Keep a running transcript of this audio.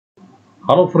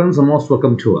Hello friends and most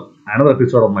welcome to another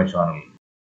episode of my channel.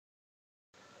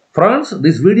 Friends,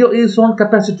 this video is on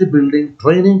capacity building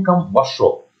training come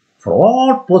workshop for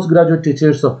all postgraduate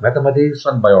teachers of mathematics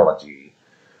and biology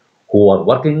who are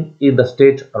working in the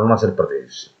state Arunachal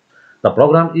Pradesh. The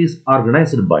program is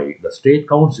organized by the State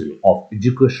Council of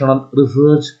Educational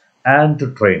Research and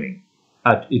Training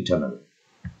at ITANAGAR.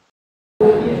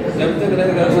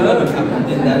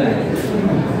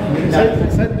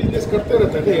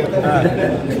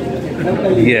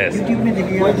 Yes.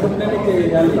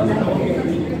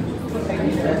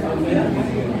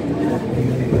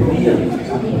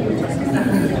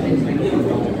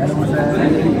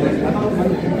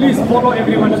 Please follow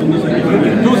everyone.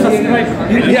 Do subscribe.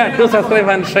 Yeah, do subscribe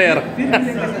and share.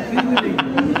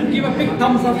 And give a big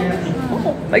thumbs up.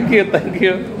 Thank you, thank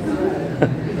you.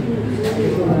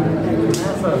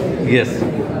 Yes.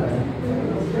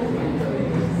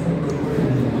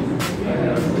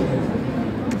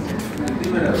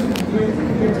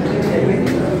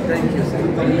 Thank you, sir.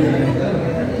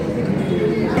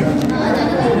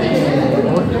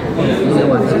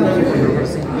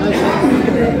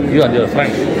 You and your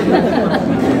friend.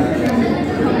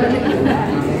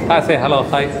 Say hello.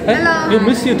 Hi. Hello. We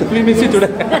miss you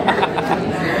today.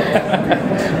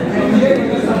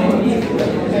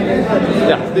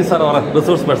 Yeah, these are our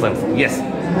resource persons. Yes.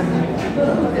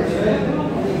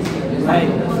 Hi.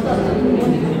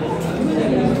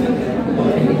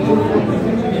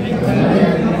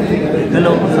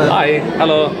 Hello, sir. Hi.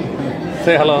 Hello.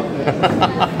 Say hello.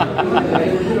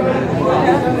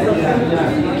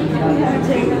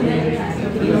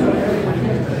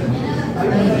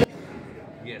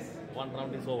 Yes, one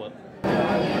round is over.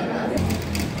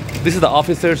 This is the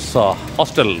officers'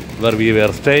 hostel where we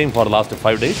were staying for the last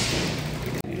 5 days.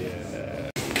 Yeah.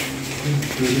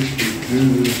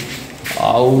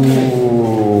 Oh.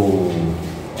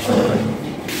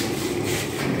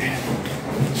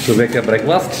 Suबह का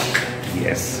breakfast.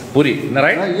 Yes. Puri,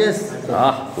 right? Yes.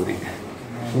 Puri.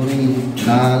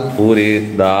 Dal.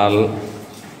 Puri, dal.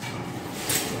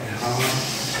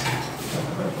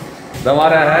 दवा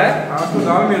रहा है? आज तो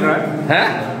दाल मिल रहा है। हैं?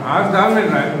 आज दाल मिल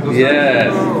रहा है।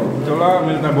 Yes. चोला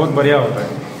मिलता है, बहुत बढ़िया होता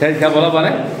है। क्या बोला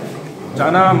बाने?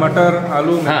 चना, मटर,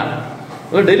 आलू। हाँ,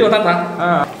 वो डेली होता था।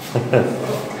 हाँ।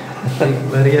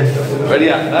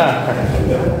 बढ़िया।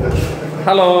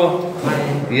 हेलो।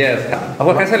 यस।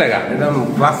 आपको कैसे लगा? एकदम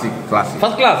classic.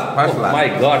 First class. My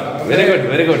God,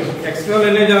 very good. Extra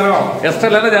लेने जा रहा हूँ। एक्स्ट्रा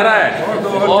लेने जा रहा है?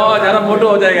 ज़्यादा मोटू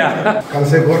हो जाएगा। कल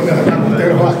से घर में आना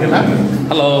तेरे को अकेला।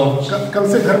 हेलो। कल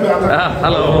से घर में आना।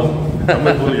 हेलो।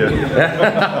 मैं भूल गया।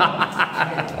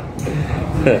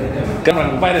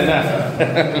 उपाय देना।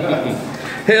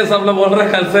 ये सब लोग बोल रहे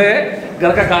हैं कल से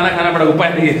घर का खाना खाना पड़ेगा, उपाय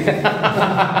नहीं है।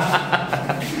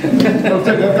 कल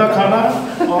से घर का खाना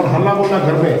और हल्ला बोलना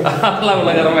घर में। हल्ला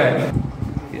बोलना घर में।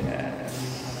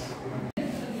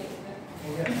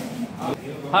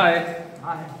 हाय।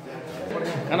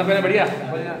 खाना पीना बढ़िया?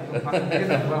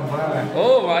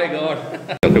 Oh my God.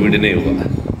 कभी नहीं हुआ।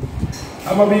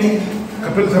 हम अभी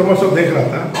कपिल शर्मा शो देख रहा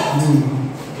था।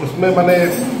 उसमें मैंने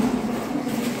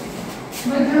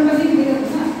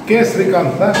के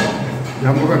श्रीकांत था,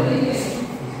 हम लोग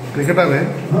क्रिकेटर है,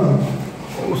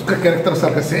 उसका कैरेक्टर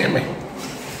सर का सेम है।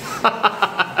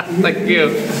 Thank you.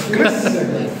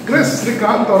 क्रिस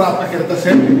श्रीकांत और आपका कैरेक्टर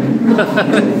सेम है।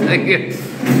 Thank you.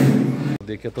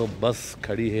 देखिए तो बस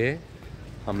खड़ी है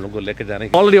हम लोग को लेके जाने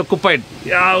की। Already occupied.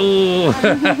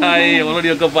 Already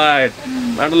occupied.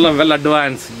 Well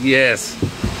advance. Yes.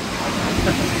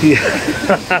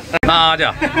 आजा।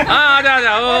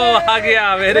 ओ आ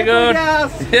गया। Very good.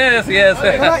 यस।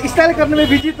 स्टाइल करने में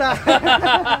बिजी था।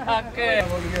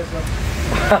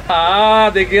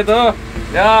 देखिए तो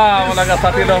लगा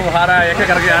साथी लोग हमारा एक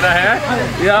करके आ रहा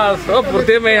है यार। सब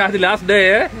फुर्ती में आज लास्ट डे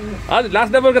है। आज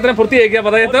लास्ट डे पर कितने फुर्ती है क्या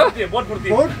बताइए तो? बहुत फुर्ती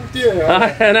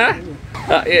है ना?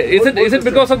 Is it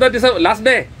because of that this last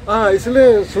day?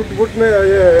 इसलिए सूट बूट में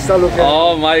ये साल हो गया।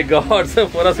 Oh my God, सब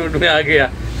पूरा सूट में आ गया।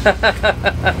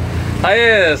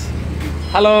 Yes.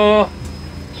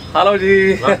 हेलो जी।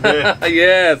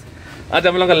 Yes. आज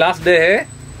हम लोग का लास्ट डे है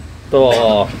तो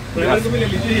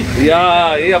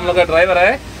ये हम लोग का ड्राइवर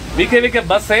है। वीके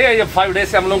बस है। ये 5 डेज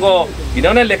से हम लोग को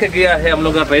इन्होंने लेके गया है हम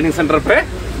लोग का ट्रेनिंग सेंटर पे।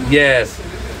 Yes,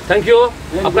 thank you.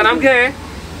 आपका नाम क्या है?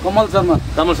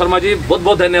 कमल शर्मा जी,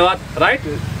 बहुत धन्यवाद। Right,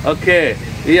 okay.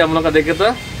 ये हम लोग का देखे तो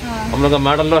हम लोग का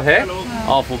मॉडल है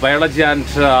of biology and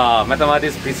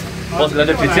mathematics post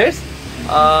graduate teachers.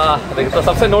 देखिए तो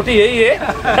सबसे नोटी यही है।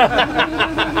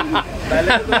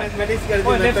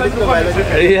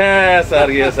 Yes,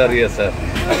 sir.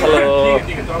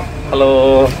 Hello.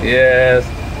 Yes.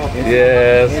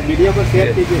 Yes. Video को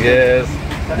शेयर कीजिए। Yes.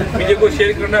 वीडियो को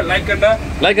शेयर करना, लाइक करना।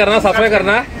 लाइक करना, सब्सक्राइब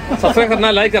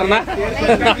करना, लाइक करना।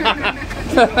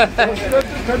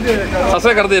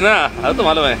 सब्सक्राइब कर देना, अरे तो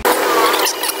मालूम है।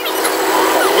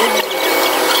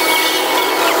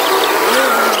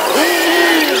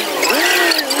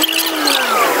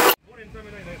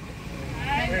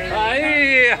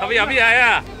 अभी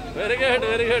आया। Very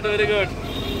good.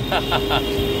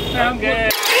 ओके।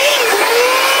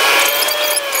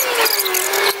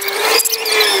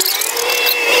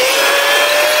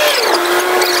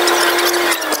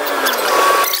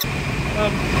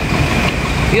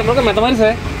 ये हम लोग का मैथमेटिक्स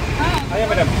है। आइए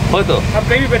मैडम, हो तो आप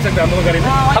कहीं भी बैठ सकते हैं हम लोग गाड़ी में।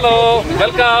 Hello,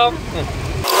 welcome.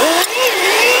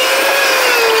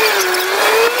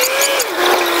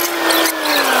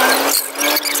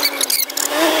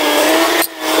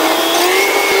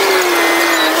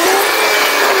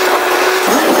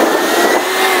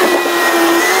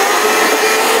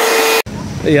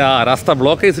 या रास्ता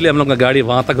ब्लॉक है इसलिए हम लोग का गाड़ी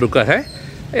वहाँ तक रुका है।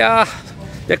 या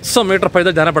 100 मीटर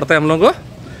पैदल जाना पड़ता है हम लोग को,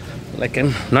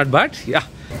 लेकिन नॉट बैड। या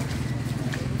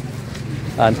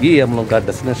ये हम लोग का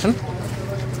destination,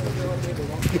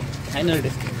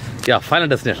 final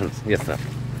destination. Yes sir.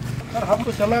 Sir हम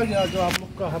तो चला गया जो आप लोग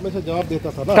का हमेशा जवाब देता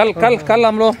था ना। कल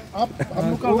हम लोग आप हम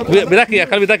लोग का विदा किया,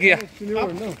 कल विदा किया।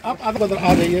 आप आधा बदल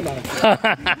आ जाइए ना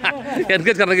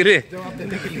एनकरेज करने के लिए, जवाब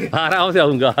देने के लिए। आराम से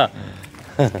आऊँगा।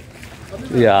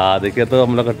 या देखिए तो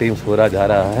हम लोग का टीम पूरा जा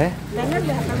रहा है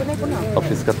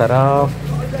ऑफिस का तरफ।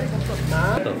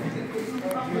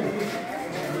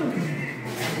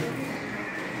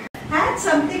 Had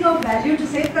something of value to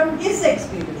say from his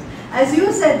experience. As you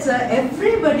said, sir,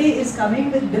 everybody is coming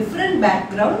with different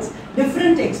backgrounds,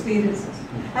 different experiences.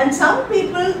 And some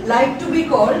people like to be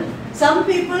called, some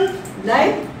people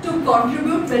like to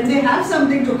contribute when they have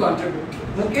something to contribute.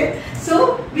 Okay? So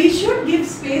we should give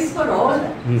space for all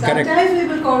that. Sometimes we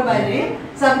will call by name,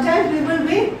 sometimes we will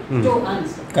wait to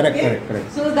answer. Correct.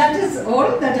 So that is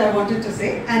all that I wanted to say.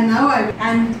 And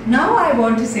now I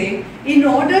want to say, in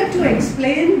order to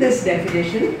explain this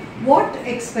definition, what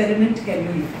experiment can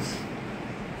you use?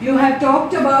 You have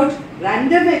talked about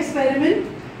random experiment,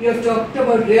 you have talked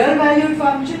about real valued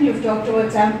function, you have talked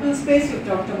about sample space, you have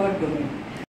talked about domain.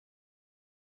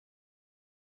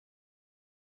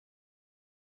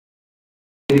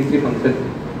 Function.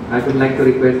 I would like to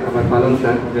request our Palom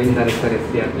sir, Joint Director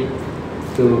SCERT,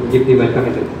 to give the welcome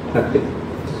address.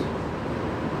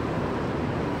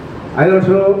 I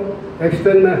also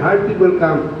extend my hearty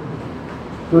welcome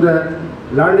to the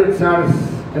learned sirs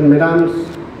and madams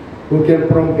who came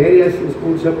from various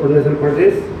schools of Arunachal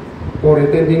Pradesh for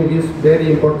attending this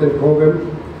very important program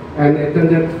and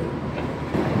attended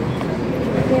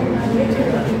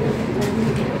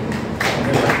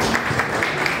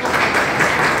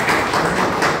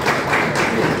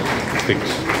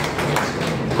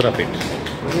पूरा fit.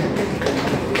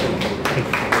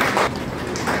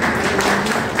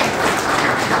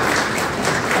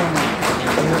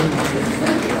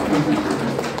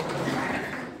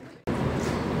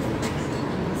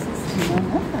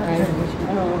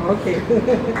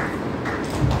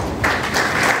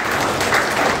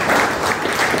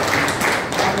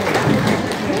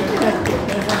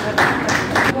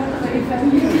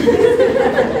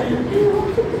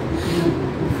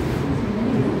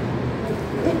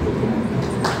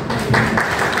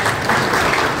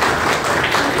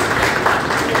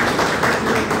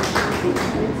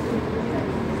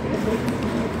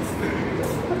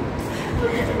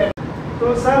 तो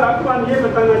sir आपको हम ये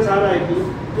बताना चाह रहा है कि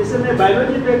जैसे मैं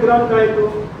बायोलॉजी बैकग्राउंड का है तो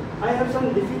I have some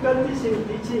difficulties in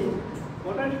teaching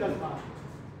botanical part.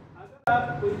 अगर आप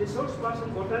कोई रिसोर्स पर्सन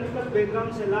बॉटनिकल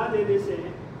बैकग्राउंड से ला देने से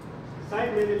शायद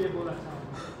मेरे लिए बहुत अच्छा हो।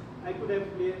 I could have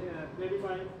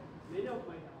clarified many of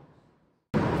my doubts.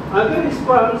 अगर इस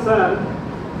पर सर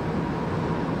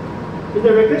इन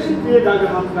वेकेशन पीरियड अगर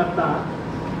हम करता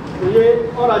तो ये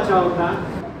और अच्छा होता।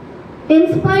 In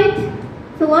spite,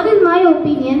 so what is my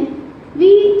opinion? We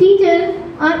teachers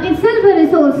are itself a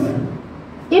resource.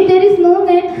 If there is no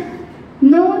net,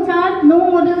 no chart, no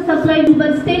model supplied,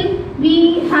 but still we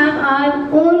have our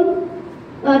own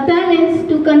talents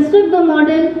to construct the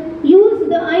model, use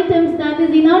the items that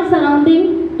is in our surrounding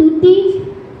to teach,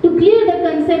 to clear the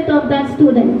concept of that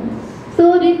student. So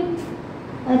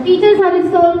teachers are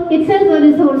itself a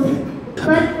resource.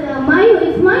 But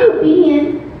it's my opinion,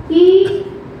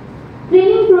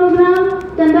 training program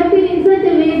conducted in such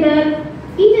a way that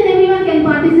each and everyone can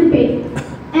participate.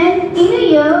 And in a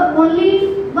year, only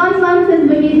 1 month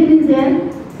vacation is there.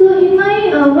 So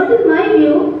what is my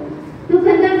view, to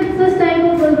conduct such type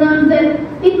of programs that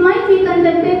it might be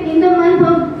conducted in the month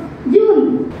of June.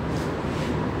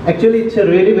 Actually, it's a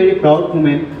really very proud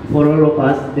moment for all of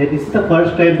us that this is the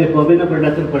first time the government of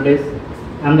Arunachal Pradesh,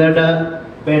 under the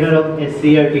banner of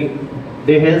SCERT,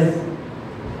 they has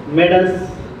made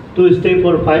us to stay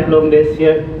for 5 long days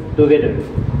here together.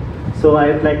 So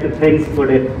I would like to thanks for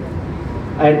that.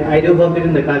 And I do hope that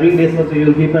in the coming days also you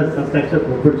will give us such types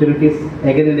of opportunities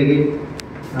again and again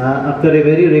after a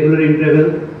very regular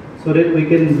interval, so that we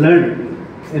can learn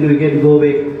and we can go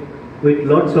back with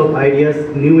lots of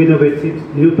ideas, new innovations,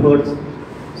 new thoughts,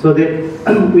 so that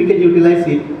we can utilize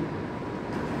it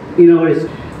in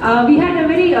our. We had a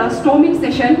very storming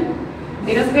session.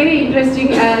 It was very interesting,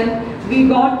 and we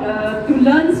got to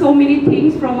learn so many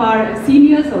things from our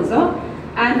seniors also,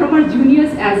 and from our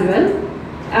juniors as well.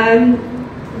 And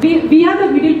we are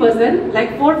the middle person,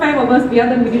 like 4 or 5 of us, we are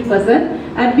the middle person,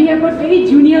 and we have got very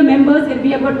junior members and we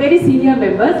have got very senior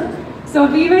members. So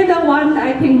we were the one,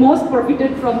 I think, most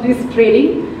profited from this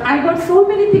training. I got so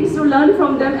many things to learn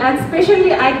from them, and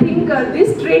especially I think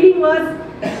this training was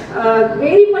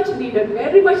very much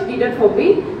needed for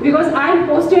me, because I am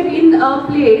posted in a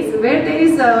place where there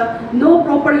is no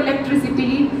proper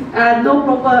electricity and no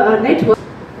proper network.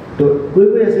 तो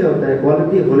कोई ऐसे होता है,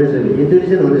 quality होने से भी,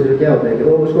 intelligent होने से भी क्या होता है कि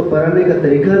वो उसको पढ़ाने का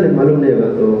तरीका नहीं मालूम नहीं होगा,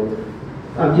 तो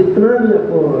आप जितना भी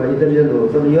आपको इंटेलिजेंट हो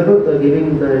तो you are not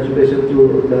giving the education to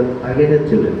the targeted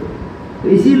children. तो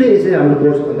इसीलिए इसे हम लोग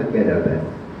कोर्स को किया जाता है।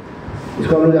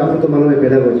 इसको हम लोग आपको तो मालूम है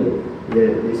पेडागोजी, ये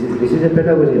दिस इज ए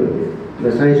पेडागोजी होती है, the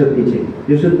science of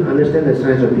teaching. You should understand the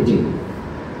science of teaching.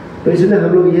 तो इसलिए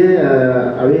हम लोग ये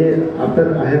अभी after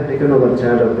I have taken over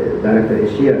charge of director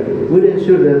SCERT, we will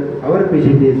ensure that our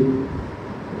PGTs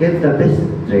get the best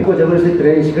training. को जबरदस्ती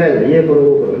ट्रेनिंग सिखाएगा, ये करो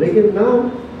वो करो, लेकिन now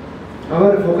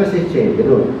our focus is change, you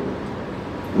know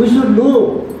we should know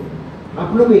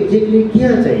आप लोग एग्जैक्टली क्या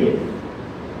चाहिए,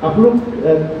 आप लोग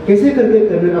कैसे करके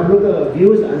करने, आप लोग का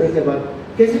व्यूज आने के बाद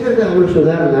कैसे करके हम लोग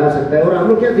सुधार ला सकता है और हम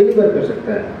लोग क्या डिलीवर कर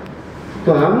सकता है।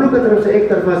 तो हम लोग की तरफ से एक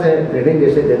तरफा से ट्रेनिंग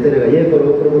जैसे देते रहेगा, ये करो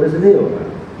वो करो बोलने से नहीं होगा,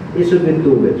 it should be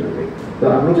two way traffic. तो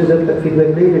आप लोग से जब तक फीडबैक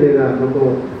नहीं मिलेगा, आप लोग को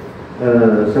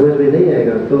समझ में नहीं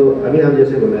आएगा। तो अभी हम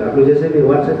जैसे बोले, आप लोग जैसे भी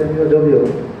व्हाट्सएप में जो भी हो,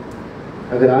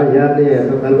 अगर आज याद नहीं है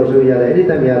तो कल परसों भी याद है, एनी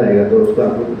टाइम याद आएगा तो उसको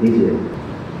आप लोग दीजिए।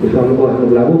 इसको हम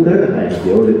लोग लागू कर रखा है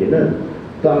ऑलरेडी ना।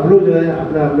 तो आप लोग जो है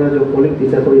अपना अपना जो पोलिंग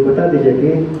टीचर को भी बता दीजिए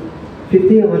कि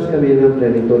 50 आवर्स का मिनिमम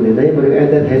ट्रेनिंग तो लेना ही पड़ेगा, and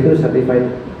that has to be certified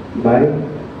by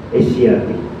SCERT।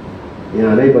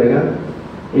 यहाँ आना ही पड़ेगा,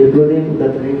 including the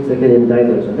training second in diet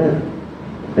also ना,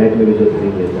 डाइट में भी जो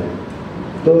ट्रेनिंग लेता है।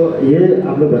 तो ये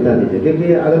आप लोग बता दीजिए,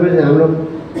 क्योंकि अदरवाइज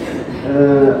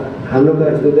हम लोग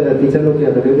का टीचर लोग क्या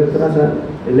होता है, थोड़ा सा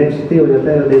रिलैक्सिटी हो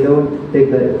जाता है, they don't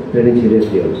take the training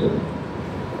seriously also.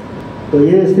 तो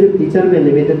ये सिर्फ टीचर में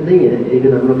लिमिटेड नहीं है,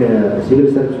 इवन हम लोग सिविल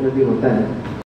सर्विस में भी होता है।